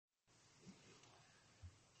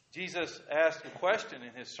Jesus asked a question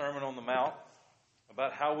in his Sermon on the Mount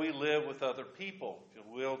about how we live with other people. If you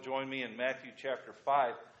will, join me in Matthew chapter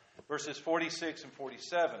 5, verses 46 and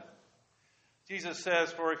 47. Jesus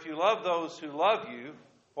says, "For if you love those who love you,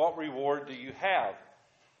 what reward do you have?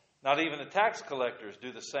 Not even the tax collectors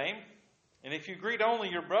do the same. And if you greet only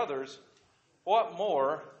your brothers, what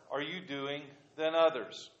more are you doing than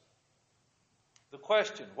others?" The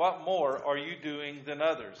question, what more are you doing than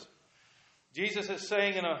others? Jesus is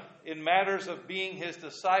saying in matters of being his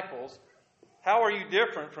disciples, how are you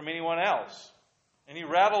different from anyone else? And he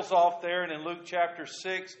rattles off there, and in Luke chapter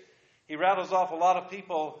 6, he rattles off a lot of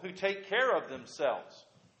people who take care of themselves.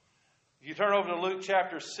 If you turn over to Luke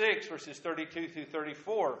chapter 6, verses 32 through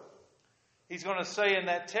 34, he's going to say in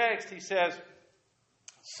that text, he says,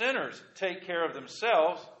 sinners take care of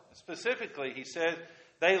themselves. Specifically, he says,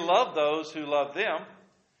 they love those who love them.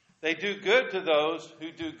 They do good to those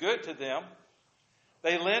who do good to them.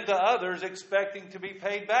 They lend to others expecting to be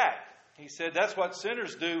paid back. He said that's what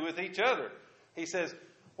sinners do with each other. He says,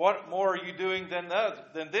 what more are you doing than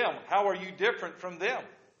them? How are you different from them?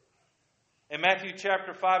 In Matthew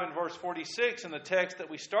chapter 5 and verse 46, in the text that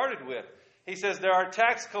we started with, he says there are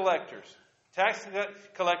tax collectors. Tax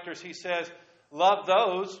collectors, he says, love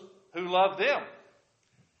those who love them.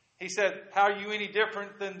 He said, how are you any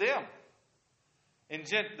different than them? In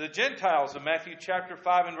the Gentiles of Matthew chapter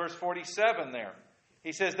 5 and verse 47 there,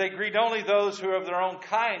 he says they greet only those who are of their own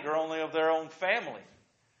kind or only of their own family.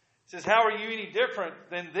 He says, how are you any different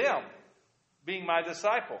than them, being my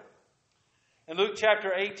disciple? In Luke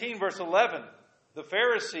chapter 18, verse 11, the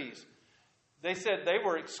Pharisees, they said they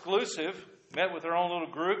were exclusive, met with their own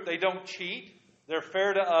little group. They don't cheat. They're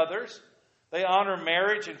fair to others. They honor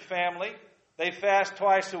marriage and family. They fast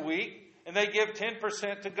twice a week, and they give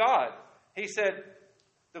 10% to God. He said,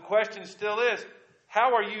 the question still is,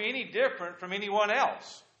 how are you any different from anyone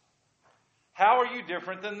else? How are you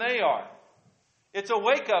different than they are? It's a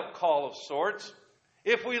wake-up call of sorts.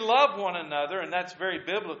 If we love one another, and that's very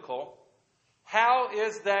biblical, how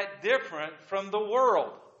is that different from the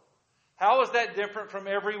world? How is that different from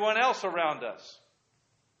everyone else around us?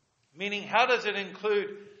 Meaning, how does it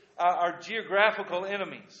include our geographical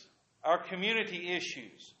enemies, our community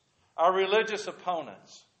issues, our religious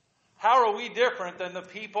opponents? How are we different than the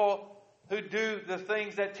people who do the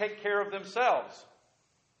things that take care of themselves?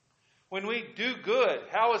 When we do good,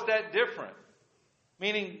 how is that different?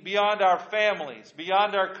 Meaning beyond our families,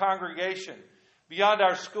 beyond our congregation, beyond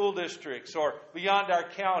our school districts, or beyond our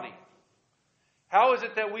county. How is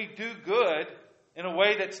it that we do good in a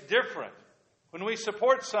way that's different? When we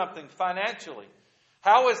support something financially,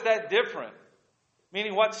 how is that different?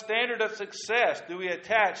 Meaning, what standard of success do we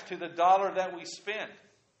attach to the dollar that we spend?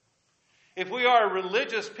 If we are a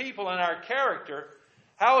religious people in our character,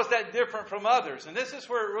 how is that different from others? And this is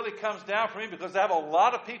where it really comes down for me, because I have a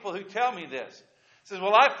lot of people who tell me this. It says,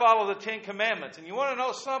 well, I follow the Ten Commandments. And you want to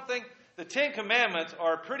know something? The Ten Commandments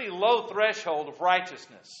are a pretty low threshold of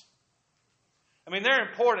righteousness. I mean, they're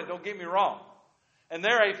important, don't get me wrong. And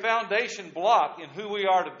they're a foundation block in who we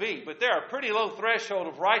are to be. But they're a pretty low threshold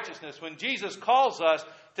of righteousness when Jesus calls us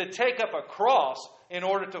to take up a cross in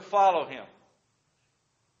order to follow him.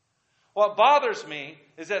 What bothers me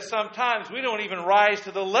is that sometimes we don't even rise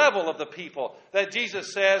to the level of the people that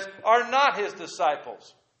Jesus says are not his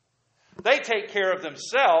disciples. They take care of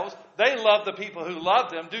themselves. They love the people who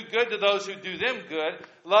love them, do good to those who do them good,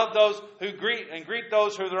 love those who greet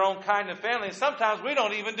those who are their own kind of family. And sometimes we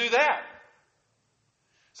don't even do that.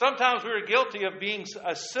 Sometimes we're guilty of being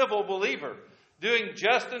a civil believer, doing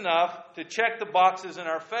just enough to check the boxes in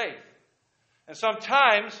our faith. And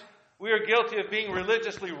sometimes we are guilty of being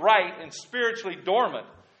religiously right and spiritually dormant,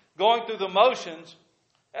 going through the motions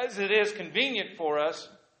as it is convenient for us,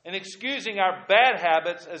 and excusing our bad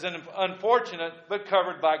habits as an unfortunate but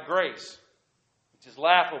covered by grace, which is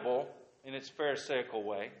laughable in its pharisaical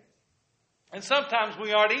way. And sometimes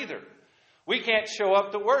we aren't either. We can't show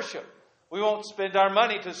up to worship. We won't spend our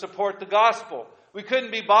money to support the gospel. We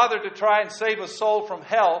couldn't be bothered to try and save a soul from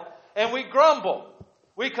hell, and we grumble.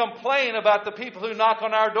 We complain about the people who knock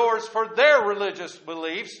on our doors for their religious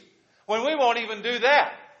beliefs when we won't even do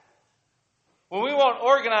that. When we won't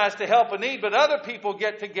organize to help a need, but other people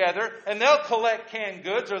get together and they'll collect canned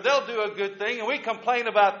goods or they'll do a good thing, and we complain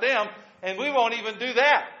about them and we won't even do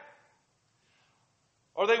that.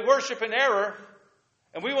 Or they worship in error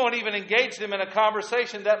and we won't even engage them in a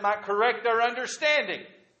conversation that might correct their understanding.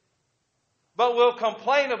 But we'll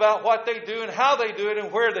complain about what they do and how they do it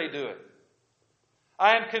and where they do it.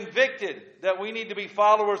 I am convicted that we need to be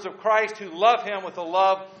followers of Christ who love him with a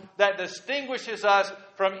love that distinguishes us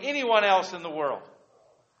from anyone else in the world.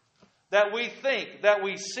 that we think, that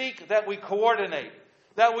we seek, that we coordinate,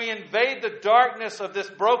 that we invade the darkness of this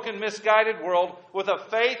broken, misguided world with a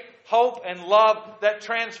faith, hope, and love that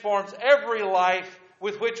transforms every life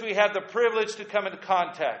with which we have the privilege to come into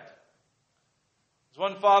contact. As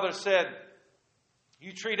one father said,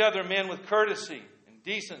 you treat other men with courtesy and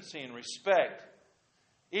decency and respect,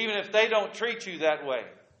 even if they don't treat you that way,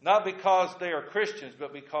 not because they are Christians,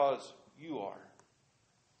 but because you are.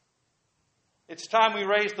 It's time we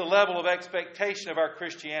raise the level of expectation of our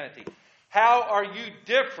Christianity. How are you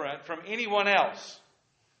different from anyone else?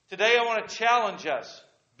 Today I want to challenge us.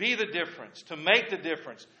 Be the difference, to make the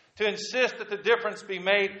difference, to insist that the difference be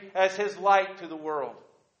made as His light to the world.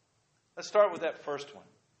 Let's start with that first one.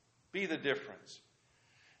 Be the difference.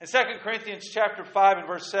 In 2 Corinthians chapter 5 and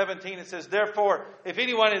verse 17 it says, therefore, if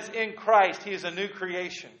anyone is in Christ, he is a new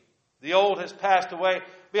creation. The old has passed away.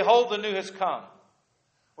 Behold, the new has come.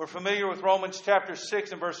 We're familiar with Romans chapter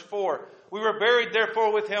 6 and verse 4. We were buried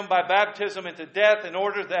therefore with Him by baptism into death, in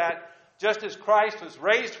order that, just as Christ was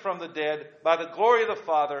raised from the dead by the glory of the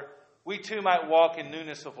Father, we too might walk in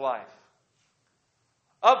newness of life.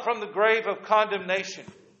 Up from the grave of condemnation,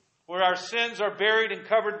 where our sins are buried and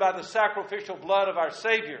covered by the sacrificial blood of our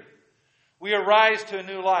Savior, we arise to a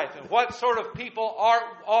new life. And what sort of people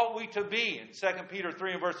ought we to be? In 2 Peter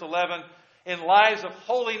 3 and verse 11, in lives of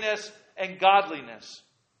holiness and godliness.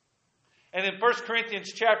 And in 1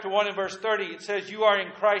 Corinthians chapter 1 and verse 30, it says, you are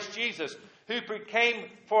in Christ Jesus, who became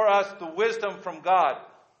for us the wisdom from God,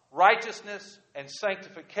 righteousness and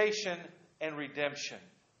sanctification and redemption.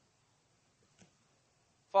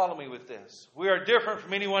 Follow me with this. We are different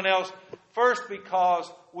from anyone else, first because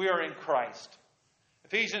we are in Christ.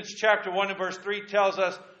 Ephesians chapter 1 and verse 3 tells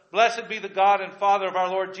us, blessed be the God and Father of our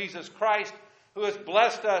Lord Jesus Christ, who has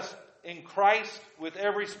blessed us in Christ with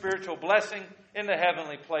every spiritual blessing in the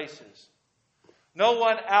heavenly places. No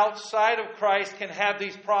one outside of Christ can have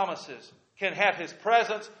these promises, can have His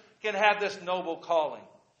presence, can have this noble calling.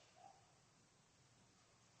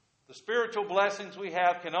 The spiritual blessings we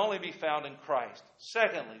have can only be found in Christ.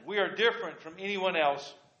 Secondly, we are different from anyone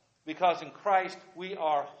else because in Christ we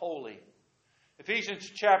are holy. Ephesians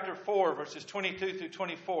chapter 4, verses 22 through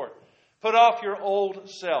 24. Put off your old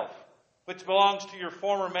self, which belongs to your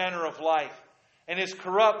former manner of life, and is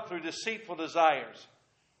corrupt through deceitful desires,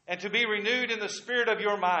 and to be renewed in the spirit of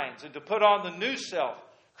your minds, and to put on the new self,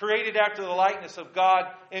 created after the likeness of God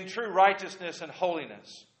in true righteousness and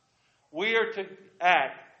holiness. We are to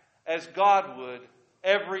act as God would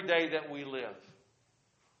every day that we live.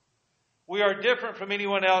 We are different from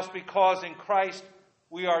anyone else because in Christ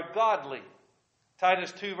we are godly.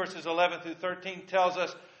 Titus 2 verses 11 through 13 tells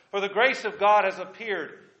us, for the grace of God has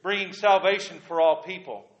appeared, bringing salvation for all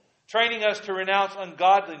people, training us to renounce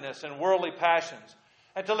ungodliness and worldly passions,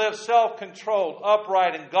 and to live self-controlled,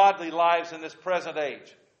 upright, and godly lives in this present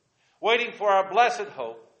age, waiting for our blessed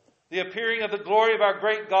hope, the appearing of the glory of our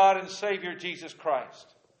great God and Savior Jesus Christ.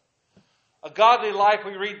 A godly life,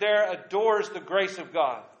 we read there, adores the grace of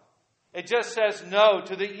God. It just says no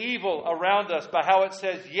to the evil around us by how it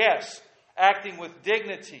says yes, acting with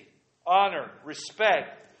dignity, honor, respect,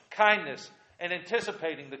 kindness, and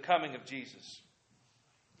anticipating the coming of Jesus.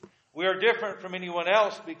 We are different from anyone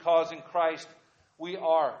else because in Christ we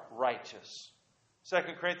are righteous. 2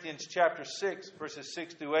 Corinthians chapter 6, verses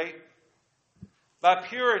 6 through 8. By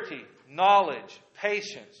purity, knowledge,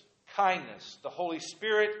 patience, kindness, the Holy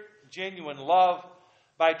Spirit, genuine love,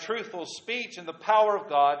 by truthful speech and the power of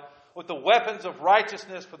God, with the weapons of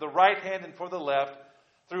righteousness for the right hand and for the left,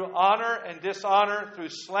 through honor and dishonor, through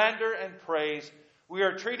slander and praise, we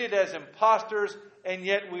are treated as impostors, and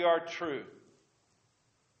yet we are true.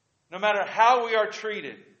 No matter how we are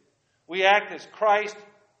treated, we act as Christ,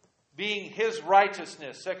 being His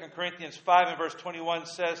righteousness. 2 Corinthians 5 and verse 21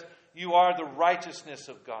 says, you are the righteousness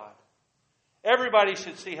of God. Everybody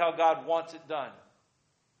should see how God wants it done,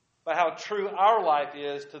 by how true our life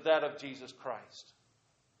is to that of Jesus Christ.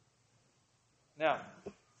 Now,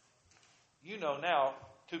 you know now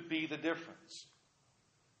to be the difference.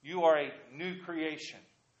 You are a new creation.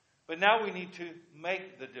 But now we need to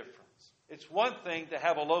make the difference. It's one thing to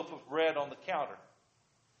have a loaf of bread on the counter.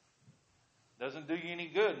 Doesn't do you any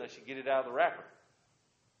good unless you get it out of the wrapper.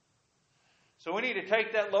 So we need to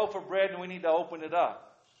take that loaf of bread and we need to open it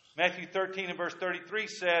up. Matthew 13 and verse 33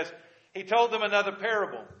 says, He told them another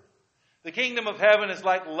parable. The kingdom of heaven is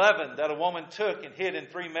like leaven that a woman took and hid in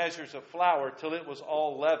 3 measures of flour till it was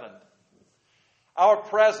all leavened. Our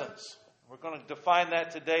presence, we're going to define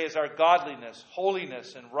that today as our godliness,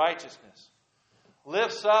 holiness, and righteousness,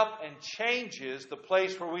 lifts up and changes the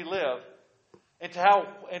place where we live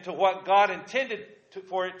into what God intended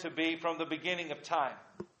for it to be from the beginning of time.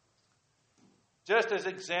 Just as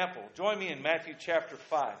example, join me in Matthew chapter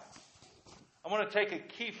 5. I want to take a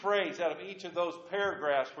key phrase out of each of those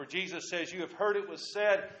paragraphs where Jesus says, "You have heard it was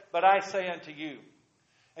said, but I say unto you."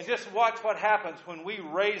 And just watch what happens when we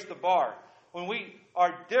raise the bar, when we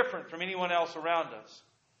are different from anyone else around us.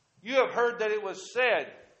 You have heard that it was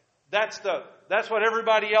said. That's what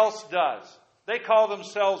everybody else does. They call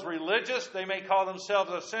themselves religious. They may call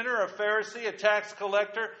themselves a sinner, a Pharisee, a tax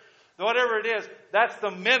collector. Whatever it is, that's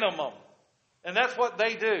the minimum. And that's what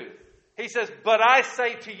they do. He says, "But I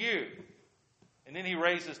say to you." And then he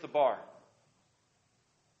raises the bar.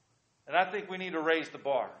 And I think we need to raise the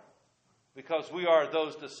bar, because we are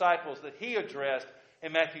those disciples that he addressed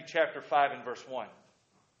in Matthew chapter 5 and verse 1.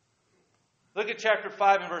 Look at chapter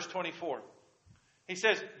 5 and verse 24. He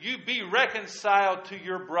says, "You be reconciled to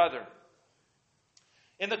your brother."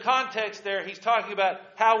 In the context there, he's talking about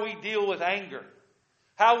how we deal with anger,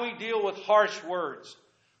 how we deal with harsh words,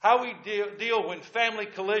 how we deal when family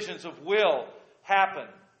collisions of will happen,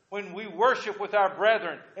 when we worship with our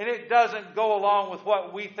brethren and it doesn't go along with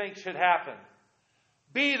what we think should happen.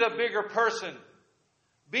 Be the bigger person.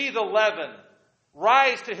 Be the leaven.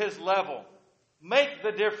 Rise to his level. Make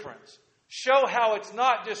the difference. Show how it's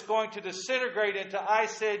not just going to disintegrate into I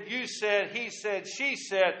said, you said, he said, she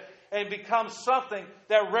said, and become something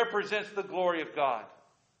that represents the glory of God.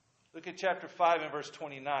 Look at chapter 5 and verse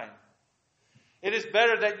 29. "It is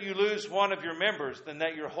better that you lose one of your members than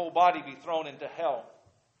that your whole body be thrown into hell."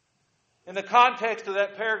 In the context of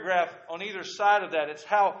that paragraph, on either side of that, it's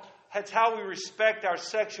how we respect our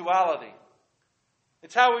sexuality.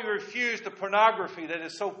 It's how we refuse the pornography that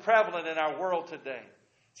is so prevalent in our world today.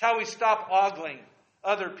 It's how we stop ogling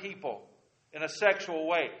other people in a sexual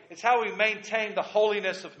way. It's how we maintain the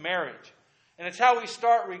holiness of marriage. And it's how we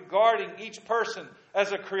start regarding each person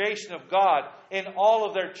as a creation of God in all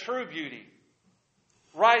of their true beauty.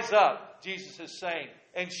 Rise up, Jesus is saying,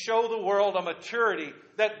 and show the world a maturity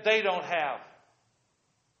that they don't have.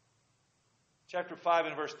 Chapter 5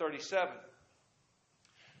 and verse 37.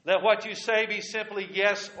 "Let what you say be simply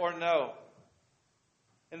yes or no."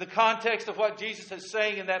 In the context of what Jesus is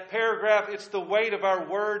saying in that paragraph, it's the weight of our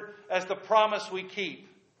word as the promise we keep.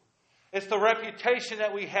 It's the reputation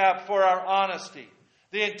that we have for our honesty,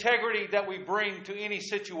 the integrity that we bring to any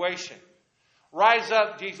situation. Rise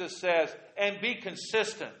up, Jesus says, and be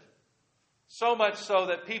consistent. So much so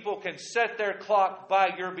that people can set their clock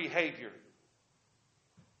by your behavior.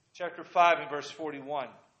 Chapter 5 and verse 41.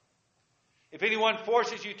 "If anyone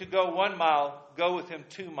forces you to go 1 mile, go with him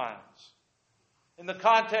 2 miles. In the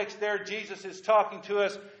context there, Jesus is talking to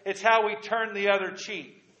us. It's how we turn the other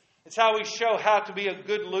cheek. It's how we show how to be a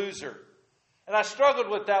good loser. And I struggled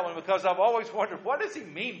with that one because I've always wondered, what does he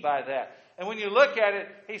mean by that? And when you look at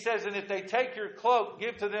it, he says, "And if they take your cloak,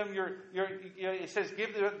 give to them it says,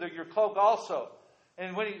 give your cloak also."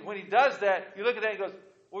 And when he does that, you look at that and he goes,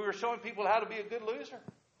 "We were showing people how to be a good loser.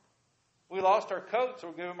 We lost our coat, so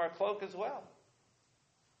we'll give them our cloak as well."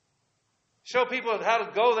 Show people how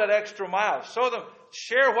to go that extra mile. Show them,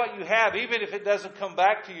 share what you have, even if it doesn't come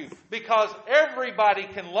back to you. Because everybody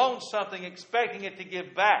can loan something expecting it to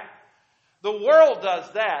give back. The world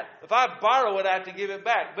does that. If I borrow it, I have to give it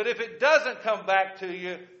back. But if it doesn't come back to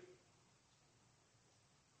you,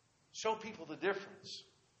 show people the difference.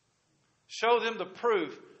 Show them the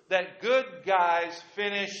proof that good guys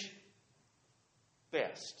finish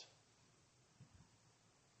best.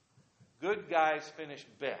 Good guys finish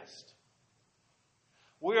best.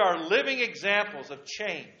 We are living examples of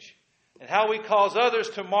change and how we cause others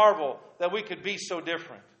to marvel that we could be so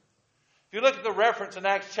different. If you look at the reference in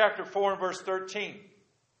Acts chapter 4 and verse 13,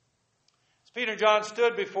 as Peter and John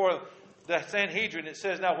stood before the Sanhedrin, it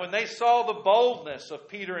says, "Now when they saw the boldness of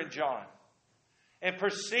Peter and John and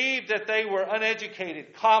perceived that they were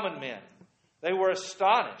uneducated, common men, they were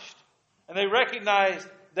astonished, and they recognized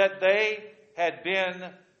that they had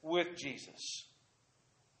been with Jesus."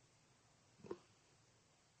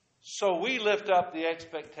 So we lift up the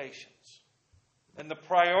expectations and the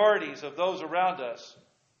priorities of those around us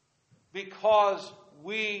because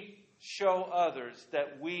we show others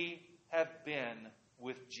that we have been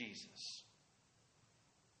with Jesus.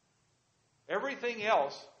 Everything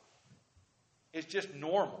else is just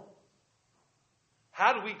normal.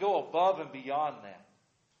 How do we go above and beyond that?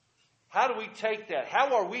 How do we take that?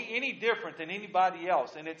 How are we any different than anybody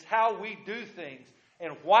else? And it's how we do things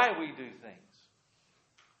and why we do things.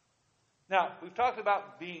 Now, we've talked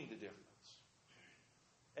about being the difference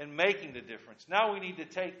and making the difference. Now we need to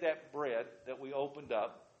take that bread that we opened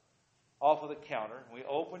up off of the counter. We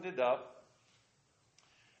opened it up.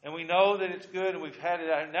 And we know that it's good and we've had it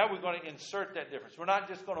out. And now we're going to insert that difference. We're not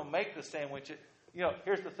just going to make the sandwich.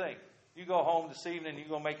 Here's the thing. You go home this evening, you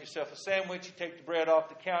go make yourself a sandwich. You take the bread off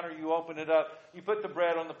the counter, you open it up, you put the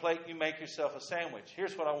bread on the plate, you make yourself a sandwich.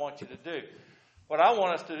 Here's what I want you to do. What I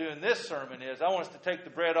want us to do in this sermon is I want us to take the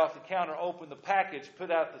bread off the counter, open the package,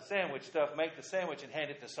 put out the sandwich stuff, make the sandwich, and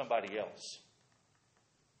hand it to somebody else.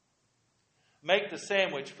 Make the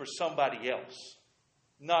sandwich for somebody else,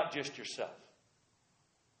 not just yourself.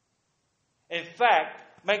 In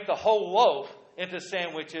fact, make the whole loaf into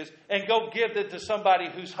sandwiches and go give it to somebody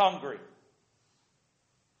who's hungry.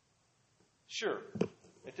 Sure.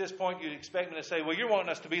 At this point, you'd expect me to say, well, you're wanting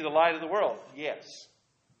us to be the light of the world. Yes.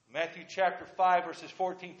 Matthew chapter 5, verses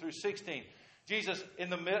 14 through 16. Jesus,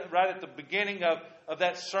 right at the beginning of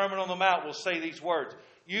that Sermon on the Mount, will say these words.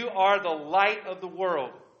 You are the light of the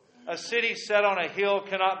world. A city set on a hill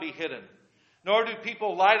cannot be hidden. Nor do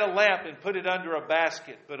people light a lamp and put it under a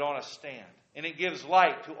basket, but on a stand. And it gives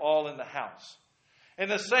light to all in the house. In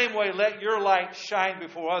the same way, let your light shine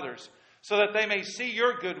before others, so that they may see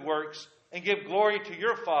your good works and give glory to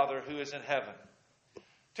your Father who is in heaven.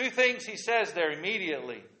 Two things he says there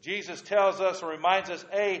immediately. Jesus tells us or reminds us,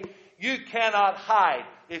 A, you cannot hide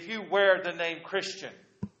if you wear the name Christian.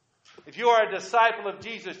 If you are a disciple of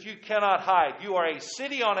Jesus, you cannot hide. You are a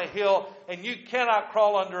city on a hill, and you cannot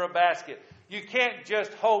crawl under a basket. You can't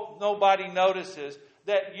just hope nobody notices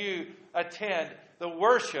that you attend the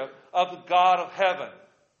worship of the God of heaven.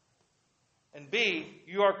 And B,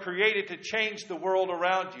 you are created to change the world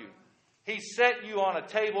around you. He set you on a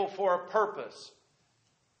table for a purpose.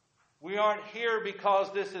 We aren't here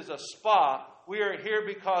because this is a spa. We are here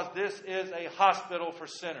because this is a hospital for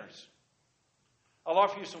sinners. I'll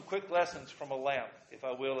offer you some quick lessons from a lamp, if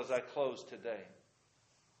I will, as I close today.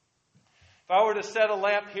 If I were to set a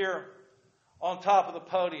lamp here on top of the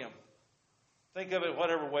podium, think of it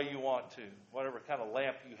whatever way you want to, whatever kind of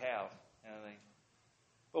lamp you have.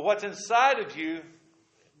 But what's inside of you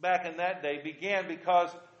back in that day began because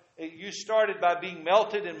you started by being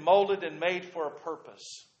melted and molded and made for a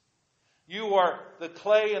purpose. You are the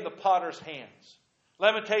clay in the potter's hands.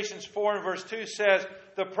 Lamentations 4 and verse 2 says,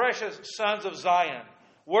 the precious sons of Zion,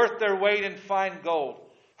 worth their weight in fine gold,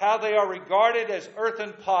 how they are regarded as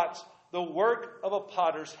earthen pots, the work of a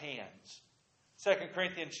potter's hands. 2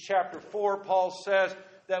 Corinthians chapter 4, Paul says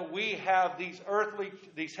that we have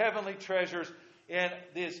these heavenly treasures in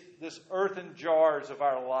this earthen jars of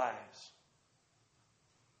our lives.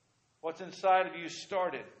 What's inside of you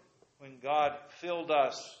started when God filled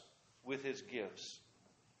us with His gifts.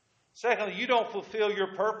 Secondly, you don't fulfill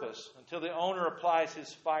your purpose until the owner applies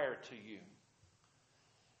His fire to you.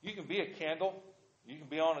 You can be a candle, you can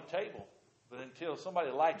be on a table, but until somebody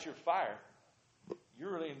lights your fire,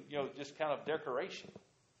 you're really, just kind of decoration.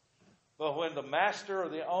 But when the master or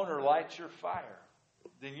the owner lights your fire,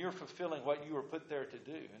 then you're fulfilling what you were put there to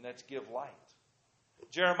do, and that's give light.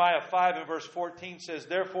 Jeremiah 5 and verse 14 says,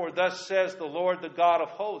 therefore, thus says the Lord, the God of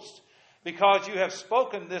hosts, because you have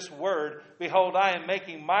spoken this word, behold, I am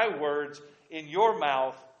making my words in your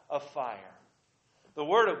mouth a fire. The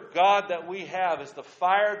word of God that we have is the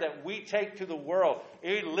fire that we take to the world.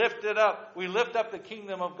 We lift it up. We lift up the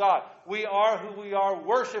kingdom of God. We are who we are,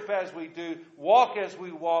 worship as we do, walk as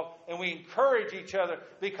we walk, and we encourage each other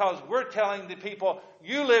because we're telling the people,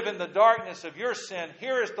 you live in the darkness of your sin.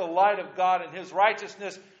 Here is the light of God and His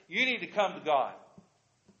righteousness. You need to come to God.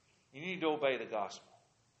 You need to obey the gospel.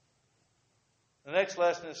 The next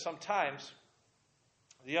lesson is sometimes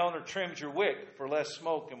the owner trims your wick for less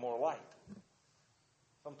smoke and more light.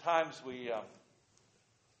 Sometimes we're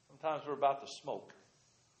about to smoke.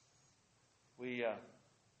 We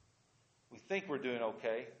think we're doing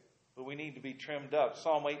okay, but we need to be trimmed up.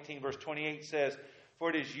 Psalm 18 verse 28 says, for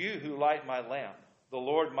it is you who light my lamp. The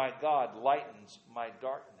Lord my God lightens my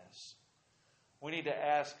darkness. We need to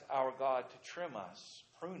ask our God to trim us,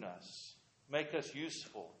 prune us, make us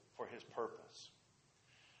useful for His purpose.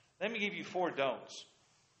 Let me give you 4 don'ts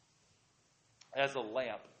as a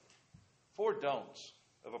lamp. 4 don'ts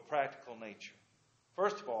of a practical nature.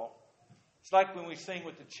 First of all, it's like when we sing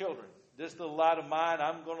with the children. This little light of mine,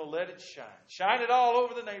 I'm going to let it shine. Shine it all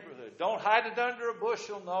over the neighborhood. Don't hide it under a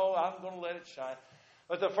bushel. No, I'm going to let it shine.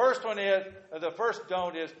 But the first don't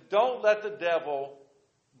is, don't let the devil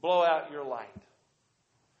blow out your light.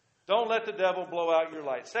 Don't let the devil blow out your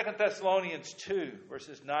light. 2 Thessalonians 2,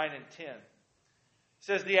 verses 9 and 10. It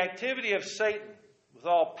says, the activity of Satan with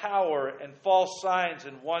all power and false signs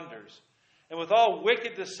and wonders, and with all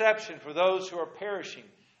wicked deception for those who are perishing,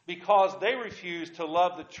 because they refuse to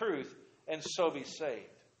love the truth and so be saved.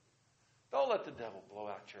 Don't let the devil blow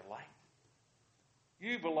out your light.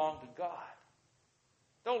 You belong to God.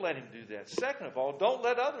 Don't let him do that. Second of all, don't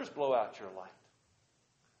let others blow out your light.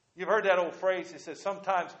 You've heard that old phrase. It says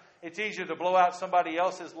sometimes it's easier to blow out somebody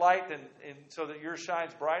else's light and so that yours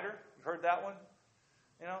shines brighter. You've heard that one?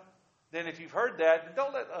 You know? Then if you've heard that,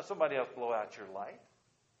 don't let somebody else blow out your light.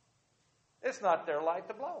 It's not their light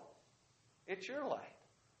to blow. It's your light.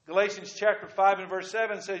 Galatians chapter 5 and verse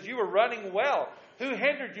 7 says, you were running well. Who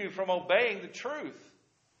hindered you from obeying the truth?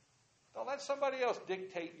 Don't let somebody else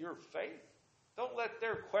dictate your faith. Don't let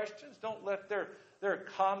their questions, don't let their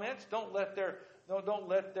comments, don't let their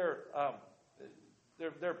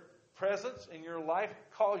presence in your life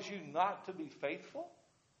cause you not to be faithful.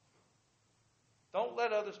 Don't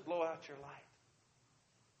let others blow out your light.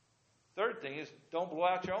 Third thing is, don't blow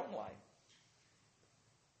out your own light.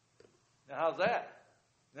 Now, how's that?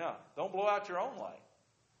 Now, don't blow out your own light.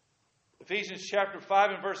 Ephesians chapter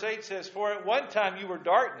 5 and verse 8 says, for at one time you were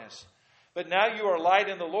darkness, but now you are light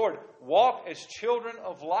in the Lord. Walk as children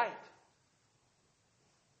of light.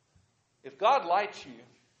 If God lights you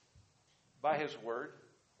by His Word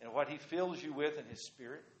and what He fills you with in His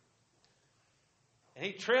Spirit, and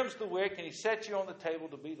He trims the wick and He sets you on the table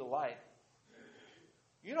to be the light,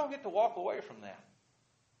 you don't get to walk away from that.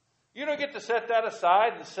 You don't get to set that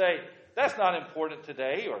aside and say, that's not important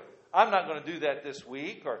today, or I'm not going to do that this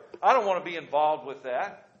week, or I don't want to be involved with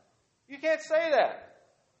that. You can't say that.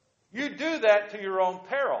 You do that to your own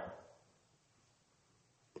peril.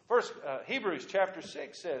 First, Hebrews chapter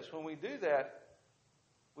 6 says, when we do that,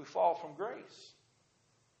 we fall from grace.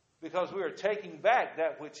 Because we are taking back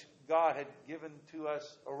that which God had given to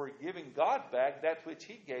us, or we're giving God back that which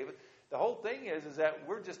He gave us. The whole thing is that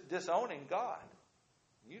we're just disowning God.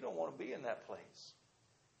 You don't want to be in that place.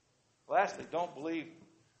 Lastly, don't believe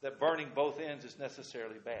that burning both ends is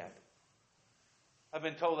necessarily bad. I've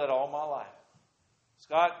been told that all my life.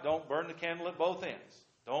 Scott, don't burn the candle at both ends.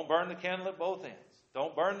 Don't burn the candle at both ends.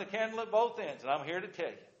 Don't burn the candle at both ends. And I'm here to tell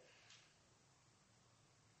you,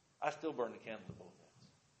 I still burn the candle at both ends.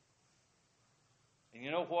 And you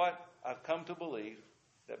know what? I've come to believe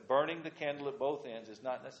that burning the candle at both ends is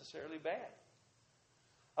not necessarily bad.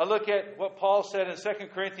 I look at what Paul said in 2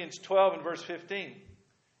 Corinthians 12 and verse 15.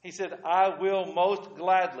 He said, I will most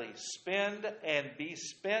gladly spend and be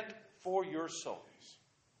spent for your souls.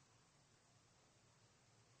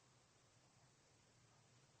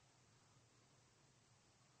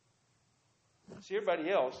 See, everybody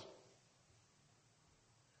else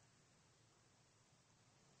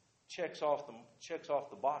checks off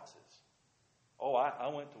the boxes. Oh, I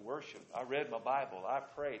went to worship. I read my Bible. I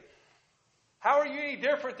prayed. How are you any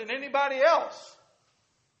different than anybody else?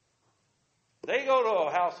 They go to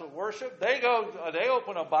a house of worship. They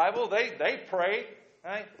open a Bible. They pray.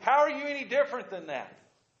 Right? How are you any different than that?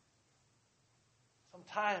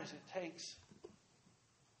 Sometimes it takes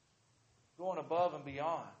going above and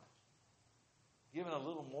beyond. Giving a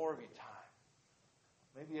little more of your time.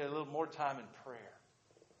 Maybe a little more time in prayer.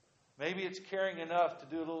 Maybe it's caring enough to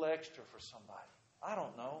do a little extra for somebody. I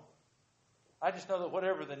don't know. I just know that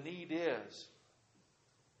whatever the need is,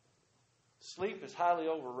 sleep is highly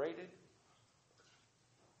overrated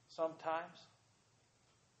sometimes.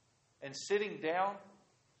 And sitting down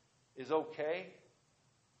is okay,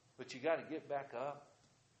 but you got to get back up.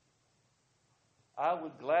 I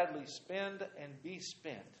would gladly spend and be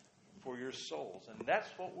spent for your souls. And that's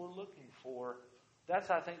what we're looking for. That's,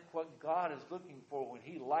 I think, what God is looking for when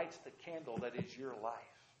He lights the candle that is your life.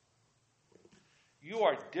 You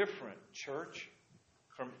are different, church,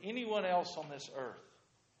 from anyone else on this earth.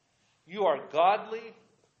 You are godly,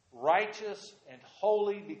 righteous, and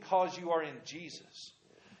holy because you are in Jesus.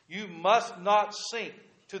 You must not sink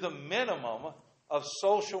to the minimum of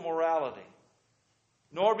social morality,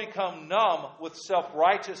 nor become numb with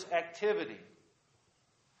self-righteous activity.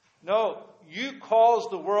 No, you cause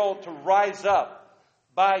the world to rise up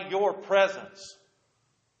by your presence,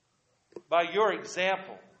 by your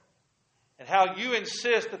example, and how you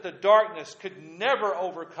insist that the darkness could never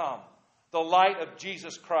overcome the light of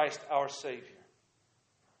Jesus Christ, our Savior.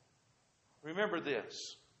 Remember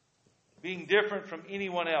this: being different from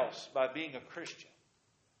anyone else by being a Christian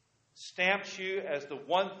stamps you as the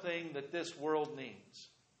one thing that this world needs: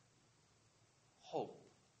 hope.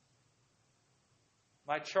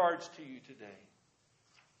 My charge to you today: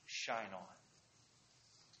 shine on.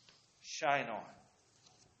 Shine on.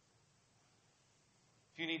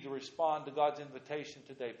 If you need to respond to God's invitation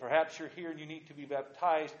today, perhaps you're here and you need to be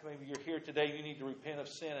baptized. Maybe you're here today and you need to repent of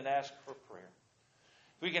sin and ask for prayer.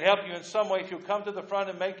 If we can help you in some way, if you'll come to the front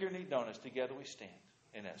and make your need known, as together we stand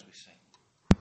and as we sing.